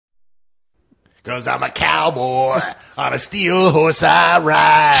'Cause I'm a cowboy on a steel horse I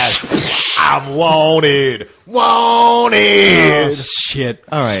ride. I'm wanted. Oh, shit.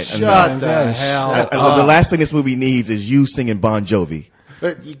 All right. Shut the hell up. The last thing this movie needs is you singing Bon Jovi.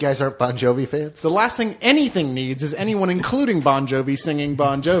 You guys aren't Bon Jovi fans? The last thing anything needs is anyone, including Bon Jovi, singing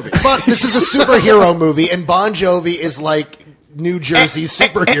Bon Jovi. But this is a superhero movie, and Bon Jovi is like New Jersey's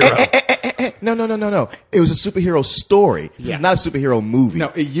superhero. No. It was a superhero story. This is not a superhero movie. No,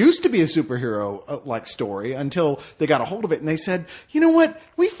 it used to be a superhero like story until they got a hold of it and they said, you know what?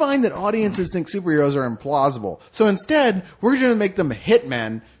 We find that audiences think superheroes are implausible. So instead, we're going to make them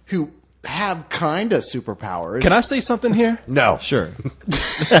hitmen who have kind of superpowers. Can I say something here? No. Sure.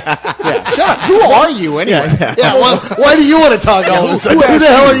 Yeah, shut up. Who are you anyway? Yeah, well, why do you want to talk all of a sudden? Who the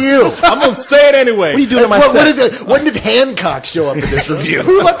hell are you? I'm going to say it anyway. What are you doing to my set? When did Hancock show up in this review?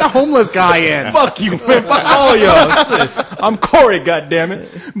 Who let the homeless guy in? Fuck you, man. Fuck all y'all. Shit. I'm Corey,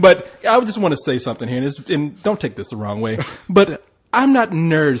 goddammit. But I just want to say something here, and don't take this the wrong way, but I'm not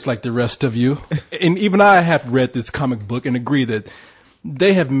nerds like the rest of you. And even I have read this comic book and agree that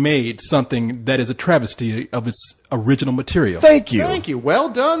they have made something that is a travesty of its original material. Thank you. Thank you. Well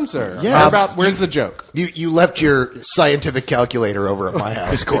done, sir. Yes. Where's the joke? You left your scientific calculator over at my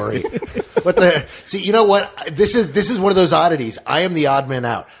house, Corey. See, you know what? This is one of those oddities. I am the odd man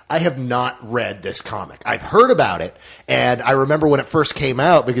out. I have not read this comic. I've heard about it, and I remember when it first came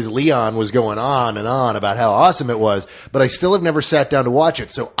out because Leon was going on and on about how awesome it was, but I still have never sat down to watch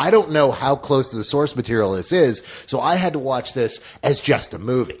it. So I don't know how close to the source material this is. So I had to watch this as just a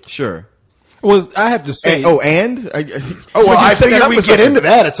movie. Sure. Well, I have to say... I figured we'd get into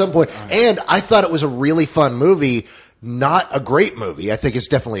that at some point. And I thought it was a really fun movie. Not a great movie. I think it's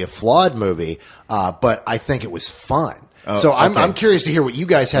definitely a flawed movie, but I think it was fun. So I'm curious to hear what you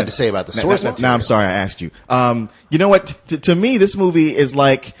guys had to say about the source material. Now, I'm sorry I asked you. You know what? To me, this movie is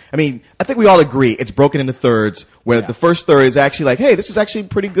like, I think we all agree it's broken into thirds, where the first third is actually like, hey, this is actually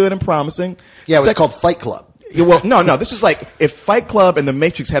pretty good and promising. Yeah, it was called Fight Club. Yeah, well, no. This is like if Fight Club and The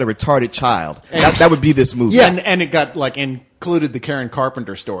Matrix had a retarded child. That would be this movie. Yeah, and it got included the Karen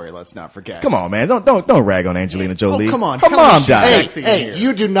Carpenter story. Let's not forget. Come on, man. Don't rag on Angelina Jolie. Oh, come on. Come on, guys. Hey,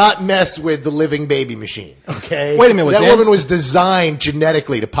 you do not mess with the living baby machine. Okay. Wait a minute. That woman was designed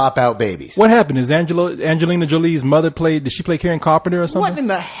genetically to pop out babies. What happened? Is Angelina Jolie's mother did she play Karen Carpenter or something? What in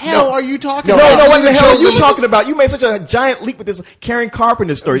the hell are you talking No, about? what the hell are you talking about? You made such a giant leap with this Karen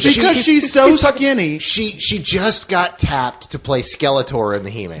Carpenter story. Because she's so skinny. She just got tapped to play Skeletor in the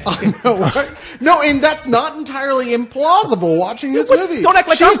He-Man. No, and that's not entirely implausible watching this movie. Don't act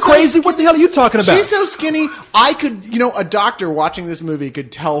like I'm crazy. What the hell are you talking about? She's so skinny, I could, a doctor watching this movie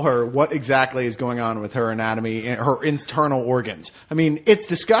could tell her what exactly is going on with her anatomy and her internal organs. I mean, it's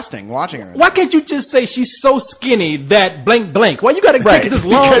disgusting watching her. Why can't you just say she's so skinny that blank blank? Why you got to take it this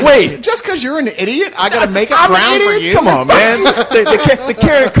long way? Just because you're an idiot, I got to make up I'm ground an for idiot? you? Come on, man. the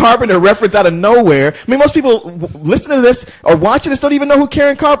Karen Carpenter reference out of nowhere. I mean, most people listening to this or watching this don't even know who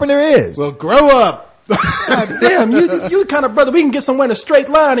Karen Carpenter is. Well, grow up. God damn, you kind of brother. We can get somewhere in a straight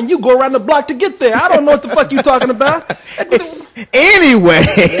line, and you go around the block to get there. I don't know what the fuck you talking about. Anyway,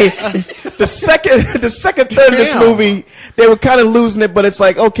 the second third of this movie, they were kind of losing it, but it's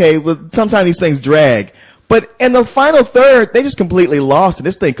like, okay, well, sometimes these things drag. But in the final third, they just completely lost, and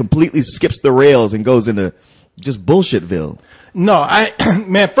this thing completely skips the rails and goes into just bullshitville. No,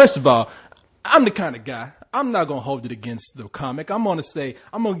 man, first of all, I'm the kind of guy, I'm not going to hold it against the comic. I'm going to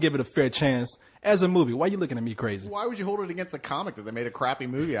give it a fair chance as a movie. Why are you looking at me crazy? Why would you hold it against a comic that they made a crappy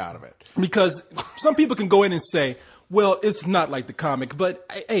movie out of it? Because some people can go in and say, well, it's not like the comic. But,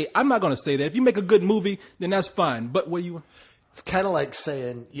 hey, I'm not going to say that. If you make a good movie, then that's fine. But what you... It's kind of like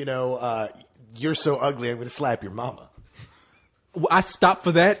saying, you're so ugly, I'm going to slap your mama. I stopped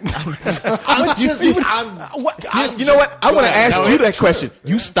for that. You know what? I want to ask you that question.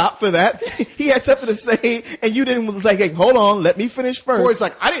 You stopped for that? He had something to say, and you didn't was like, hey, hold on, let me finish first. Boy's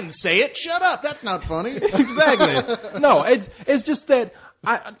like, I didn't say it. Shut up. That's not funny. Exactly. No, it's just that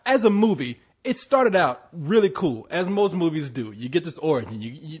as a movie, it started out really cool, as most movies do. You get this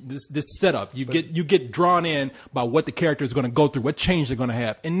origin, this setup. You get drawn in by what the character is going to go through, what change they're going to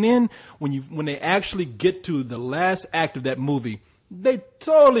have, and then when they actually get to the last act of that movie, they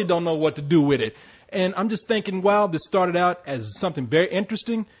totally don't know what to do with it. And I'm just thinking, wow, this started out as something very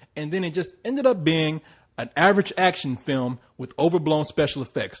interesting, and then it just ended up being an average action film with overblown special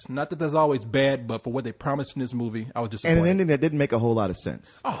effects. Not that that's always bad, but for what they promised in this movie, I was And disappointed. an ending that didn't make a whole lot of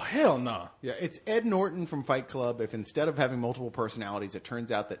sense. Oh, hell no. Yeah, it's Ed Norton from Fight Club. If instead of having multiple personalities, it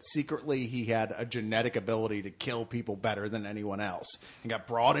turns out that secretly he had a genetic ability to kill people better than anyone else and got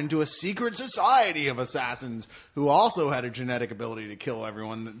brought into a secret society of assassins who also had a genetic ability to kill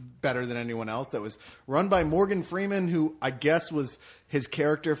everyone better than anyone else, that was run by Morgan Freeman, who I guess was his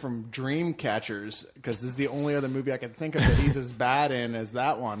character from Dreamcatchers, because this is the only other movie I can think of that he's as bad in as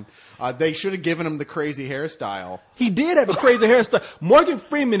that one. They should have given him the crazy hairstyle. He did have a crazy hairstyle. Morgan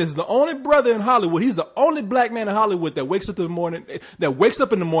Freeman is the only brother in Hollywood. He's the only black man in Hollywood that wakes up in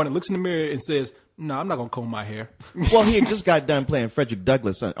the morning, looks in the mirror and says, "No, I'm not gonna comb my hair." Well, he had just got done playing Frederick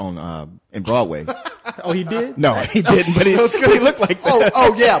Douglass on in Broadway. Oh, he did? No, he didn't, but he looked like that.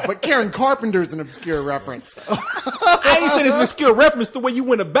 Oh yeah, but Karen Carpenter's an obscure reference. I ain't saying it's an obscure reference. The way you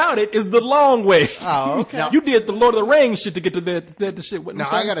went about it is the long way. Oh, okay. You did the Lord of the Rings shit to get to that shit. Now,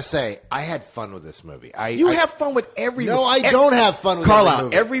 I got to say, I had fun with this movie. You have fun with every No, I don't have fun with Carlisle, every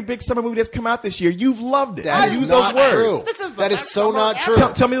movie. every big summer movie that's come out this year, you've loved it. That You is use not those true. words. That is so not true.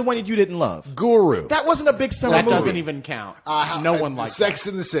 Tell me the one you didn't love. Guru. That wasn't a big summer That movie. doesn't even count. No one likes Sex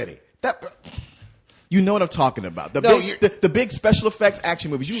in the City. That. You know what I'm talking about. No, The big special effects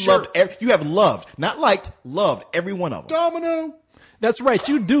action movies. Sure. You have loved, not liked, loved every one of them. Domino. That's right.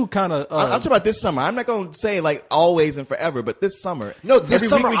 You do kind of. I'm talking about this summer. I'm not going to say like always and forever, but this summer. No, this every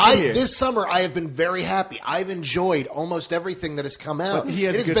summer, week we get here. this summer I have been very happy. I've enjoyed almost everything that has come out. But he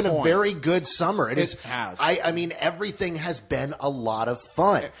has it a has good been point. a very good summer. It has. I mean, everything has been a lot of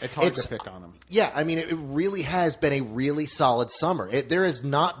fun. It's hard to pick on him. Yeah, I mean, it really has been a really solid summer. There has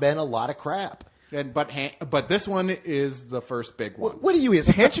not been a lot of crap. But this one is the first big one. What are you, his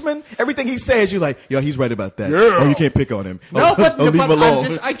henchman? Everything he says, you're like, yo, he's right about that. Oh, you can't pick on him. No, but leave him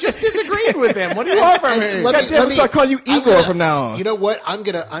alone. I just disagreed with him. What do you want from me? Let me- Goddamn, I'm start calling you I'm Igor gonna- from now on. You know what? I'm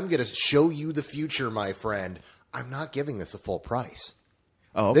gonna show you the future, my friend. I'm not giving this a full price.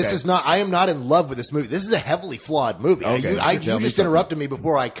 Oh, okay. This is not. I am not in love with this movie. This is a heavily flawed movie. Okay, You tell me just something. interrupted me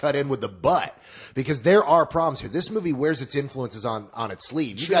before I cut in with the but, because there are problems here. This movie wears its influences on its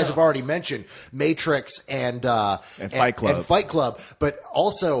sleeve. You guys have already mentioned Matrix and Fight Club. and Fight Club, but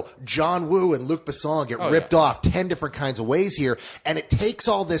also John Woo and Luc Besson get ripped off 10 different kinds of ways here, and it takes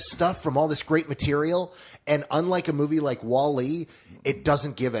all this stuff from all this great material, and unlike a movie like Wall-E, it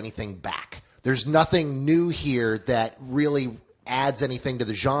doesn't give anything back. There's nothing new here that really adds anything to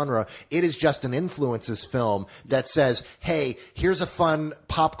the genre. It is just an influences film that says, hey, here's a fun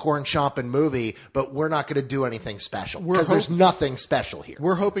popcorn chomping movie, but we're not going to do anything special because there's nothing special here.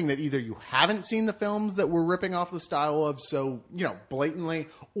 We're hoping that either you haven't seen the films that we're ripping off the style of so, blatantly,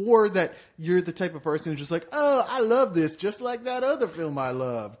 or that you're the type of person who's just like, oh, I love this just like that other film I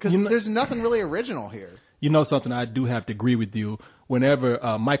love. Because there's nothing really original here. You know something? I do have to agree with you. Whenever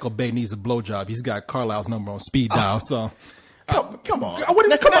Michael Bay needs a blowjob, he's got Carlisle's number on speed dial. So. Come on. Come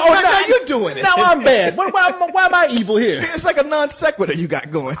on, now you're doing it. Now I'm bad. Why am I evil here? It's like a non sequitur you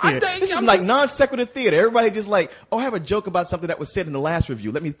got going here. This is like non sequitur theater. Everybody just like, oh, I have a joke about something that was said in the last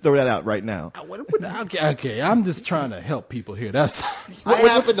review. Let me throw that out right now. Okay, I'm just trying to help people here. That's. I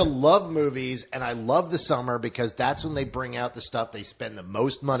happen to love movies, and I love the summer because that's when they bring out the stuff they spend the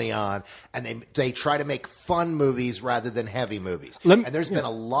most money on, and they try to make fun movies rather than heavy movies. And there's been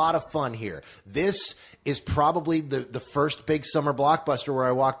a lot of fun here. This is probably the first big summer blockbuster where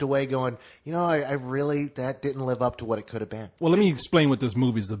I walked away going, I really, that didn't live up to what it could have been. Well, let me explain what this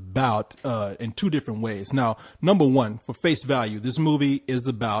movie is about in two different ways. Now, number one, for face value, this movie is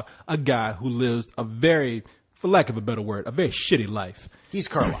about a guy who lives a very, for lack of a better word, a very shitty life. He's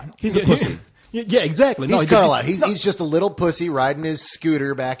Carlisle. He's a pussy. Yeah, exactly. He's Carlisle. He's just a little pussy riding his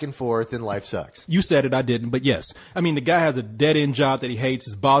scooter back and forth, and life sucks. You said it, I didn't, but yes. I mean, the guy has a dead-end job that he hates.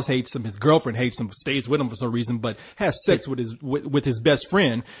 His boss hates him. His girlfriend hates him, stays with him for some reason, but has sex with his best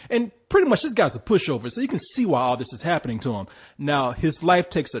friend. And pretty much this guy's a pushover, so you can see why all this is happening to him. Now, his life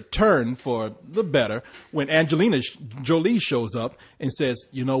takes a turn for the better when Angelina Jolie shows up and says,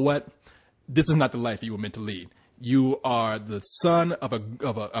 you know what? This is not the life you were meant to lead. You are the son of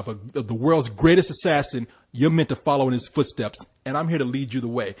the world's greatest assassin. You're meant to follow in his footsteps, and I'm here to lead you the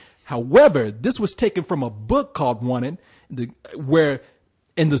way. However, this was taken from a book called Wanted, where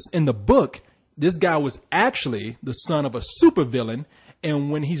in the book, this guy was actually the son of a supervillain,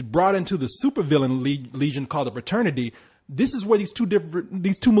 and when he's brought into the supervillain legion called the Fraternity, this is where these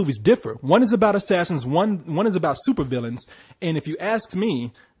two movies differ. One is about assassins, one is about supervillains, and if you ask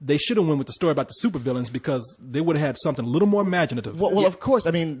me, they should have went with the story about the supervillains because they would have had something a little more imaginative. Well, of course.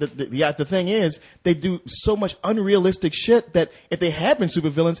 I mean, the thing is, they do so much unrealistic shit that if they had been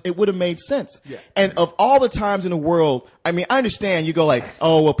supervillains, it would have made sense. Yeah. And of all the times in the world, I mean, I understand you go like,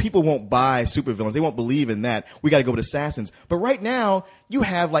 oh, well, people won't buy supervillains. They won't believe in that. We got to go with assassins. But right now, you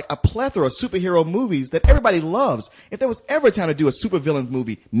have like a plethora of superhero movies that everybody loves. If there was ever a time to do a supervillain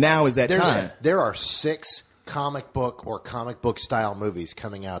movie, now is that time. There are 6 comic book or comic book style movies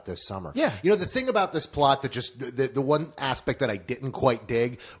coming out this summer. Yeah. You know, the thing about this plot that just the one aspect that I didn't quite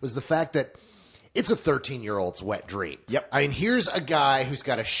dig was the fact that it's a 13-year-old's wet dream. Yep. I mean, here's a guy who's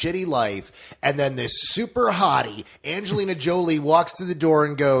got a shitty life, and then this super hottie, Angelina Jolie, walks through the door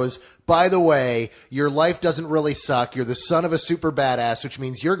and goes, by the way, your life doesn't really suck. You're the son of a super badass, which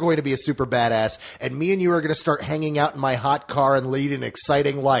means you're going to be a super badass, and me and you are going to start hanging out in my hot car and lead an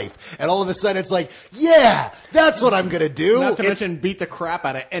exciting life. And all of a sudden, it's like, yeah, that's what I'm going to do. Not to mention beat the crap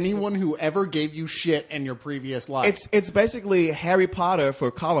out of anyone who ever gave you shit in your previous life. It's basically Harry Potter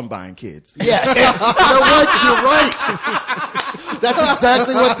for Columbine kids. Yeah, you're right. That's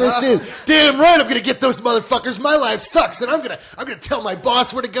exactly what this is. Damn right, I'm gonna get those motherfuckers. My life sucks, and I'm gonna tell my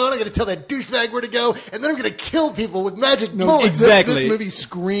boss where to go, and I'm gonna tell that douchebag where to go, and then I'm gonna kill people with magic bullets. exactly. This movie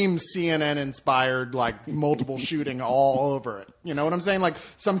screams CNN inspired, like multiple shooting all over it. You know what I'm saying? Like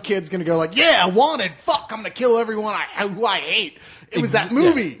some kid's gonna go like, "Yeah, wanted. Fuck, I'm gonna kill everyone who I hate." It was that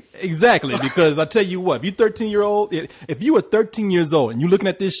movie. Yeah, exactly, because I tell you what, if you 13-year-old, if you were 13 years old and you're looking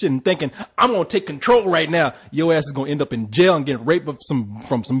at this shit and thinking, I'm going to take control right now, your ass is going to end up in jail and getting raped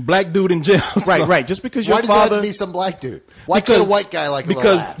from some black dude in jail. Right. Just because your Why does it have father to be some black dude? Why can't a white guy like a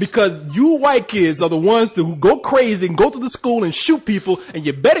little ass? Because you white kids are the ones who go crazy and go to the school and shoot people, and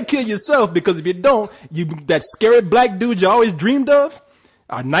you better kill yourself, because if you don't, that scary black dude you always dreamed of,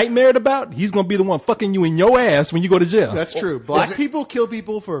 are nightmared about, he's going to be the one fucking you in your ass when you go to jail. That's true. Black people kill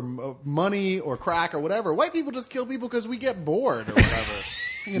people for money or crack or whatever. White people just kill people because we get bored or whatever.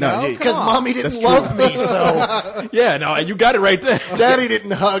 You know? Because mommy didn't love me, so Yeah, no, you got it right there. daddy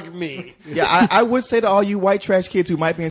didn't hug me. Yeah, I would say to all you white trash kids who might be in